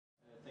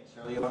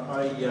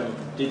I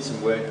did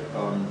some work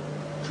on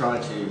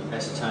trying to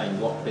ascertain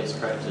what best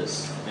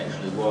practice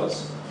actually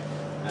was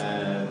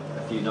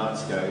a few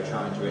nights ago,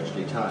 trying to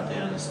actually tie it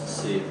down and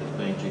see if it's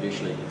being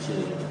judicially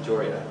considered in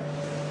Victoria.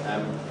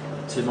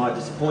 To my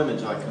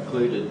disappointment, I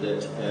concluded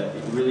that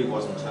it really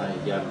wasn't a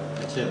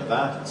term of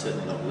art, it's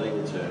certainly not a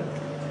legal term.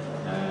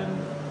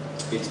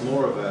 It's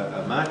more of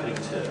a marketing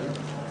term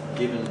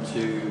given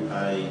to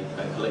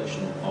a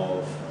collection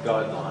of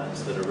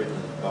guidelines that are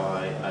written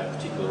by a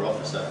particular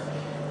officer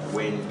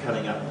when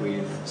coming up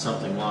with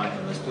something like,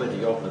 and there's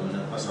plenty of them,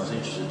 and I was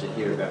interested to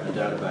hear about the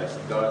database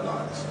of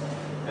guidelines,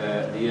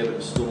 the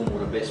Urban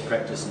Stormwater Best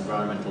Practice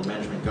Environmental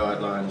Management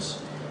Guidelines,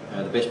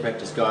 the Best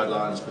Practice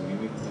Guidelines for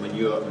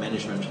Manure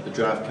Management, the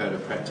Draft Code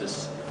of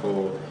Practice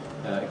for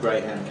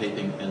greyhound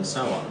keeping, and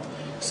so on.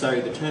 So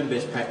the term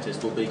best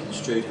practice will be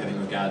construed having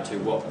regard to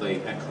what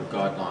the actual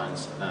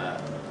guidelines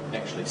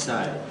actually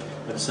say.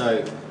 And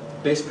so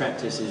best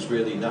practice is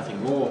really nothing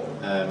more,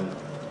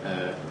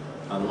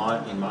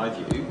 in my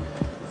view,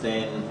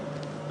 than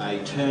a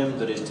term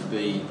that is to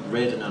be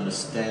read and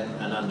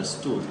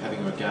understood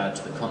having regard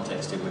to the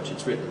context in which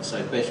it's written.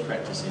 So best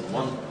practice in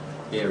one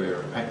area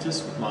of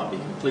practice might be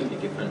completely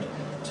different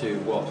to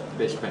what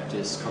best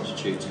practice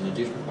constitutes in a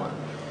different one.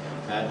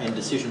 And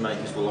decision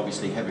makers will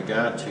obviously have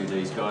regard to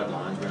these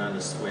guidelines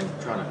when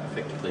trying to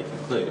effectively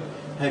conclude,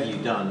 have you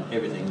done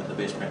everything that the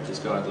best practice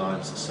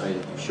guidelines say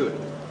that you should?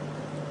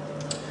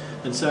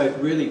 And so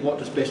really, what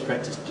does best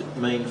practice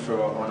mean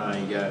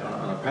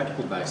on a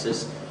practical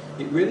basis?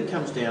 It really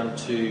comes down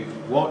to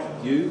what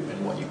you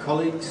and what your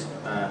colleagues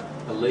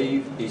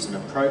believe is an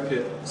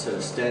appropriate set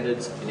of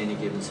standards in any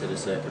given set of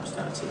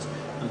circumstances.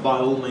 And by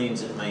all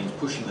means, it means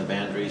pushing the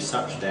boundaries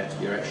such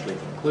that you're actually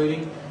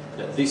concluding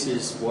that this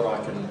is what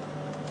I can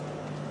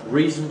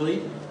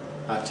reasonably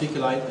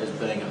articulate as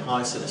being a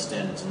high set of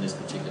standards in this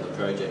particular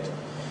project.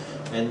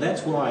 And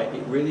that's why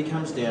it really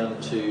comes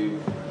down to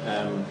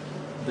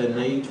the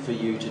need for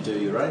you to do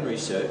your own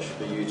research,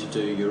 for you to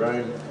do your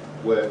own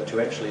work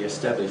to actually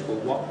establish, well,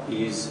 what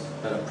is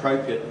an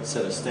appropriate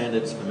set of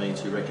standards for me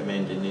to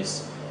recommend in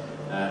this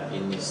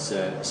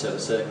set of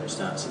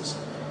circumstances.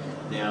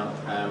 Now,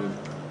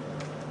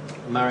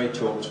 Murray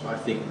talked, I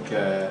think,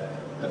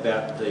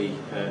 about the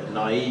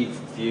naive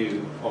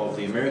view of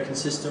the American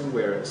system,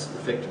 where it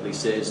effectively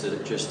says that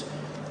it just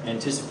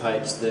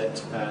anticipates that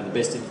the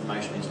best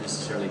information is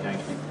necessarily going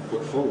to be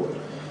put forward.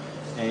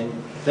 And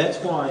that's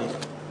why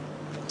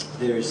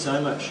there is so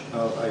much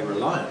of a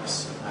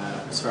reliance,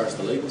 as far as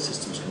the legal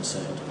system is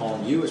concerned,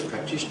 on you as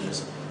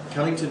practitioners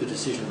coming to the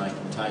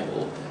decision-making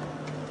table,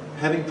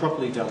 having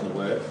properly done the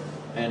work,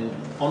 and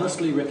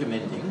honestly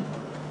recommending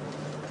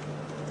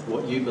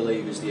what you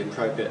believe is the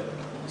appropriate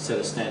set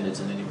of standards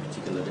in any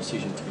particular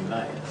decision to be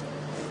made.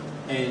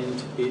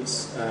 And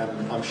it's,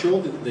 I'm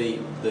sure that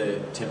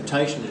the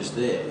temptation is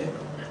there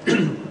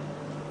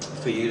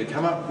for you to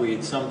come up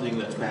with something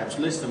that's perhaps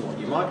less than what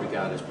you might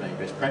regard as being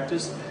best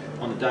practice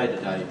on a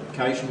day-to-day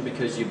occasion,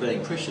 because you're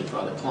being pressured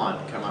by the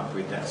client to come up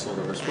with that sort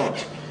of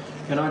response.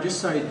 Can I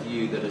just say to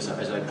you that as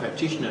a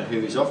practitioner who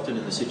is often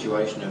in the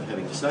situation of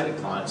having to say to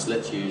clients,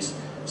 let's use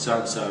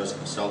so-and-so as a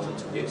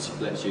consultant, yes,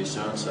 let's use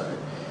so-and-so,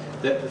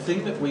 that the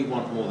thing that we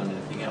want more than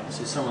anything else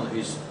is someone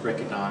who's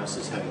recognised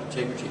as having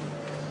integrity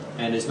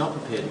and is not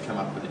prepared to come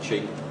up with the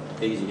cheap,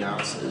 easy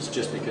answers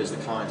just because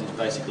the client is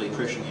basically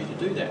pressuring you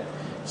to do that.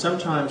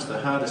 Sometimes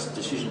the hardest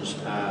decisions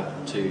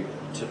to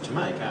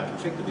make are to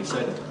effectively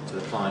say to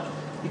the client,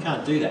 you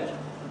can't do that.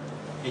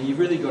 And you've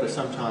really got to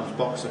sometimes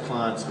box the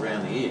clients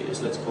around the ears,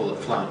 let's call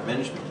it client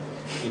management,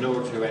 in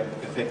order to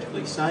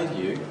effectively say to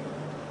you,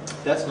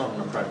 that's not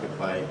an appropriate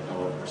way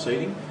of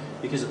proceeding,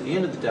 because at the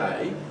end of the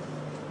day,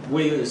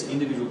 we as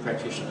individual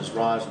practitioners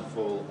rise and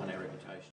fall on our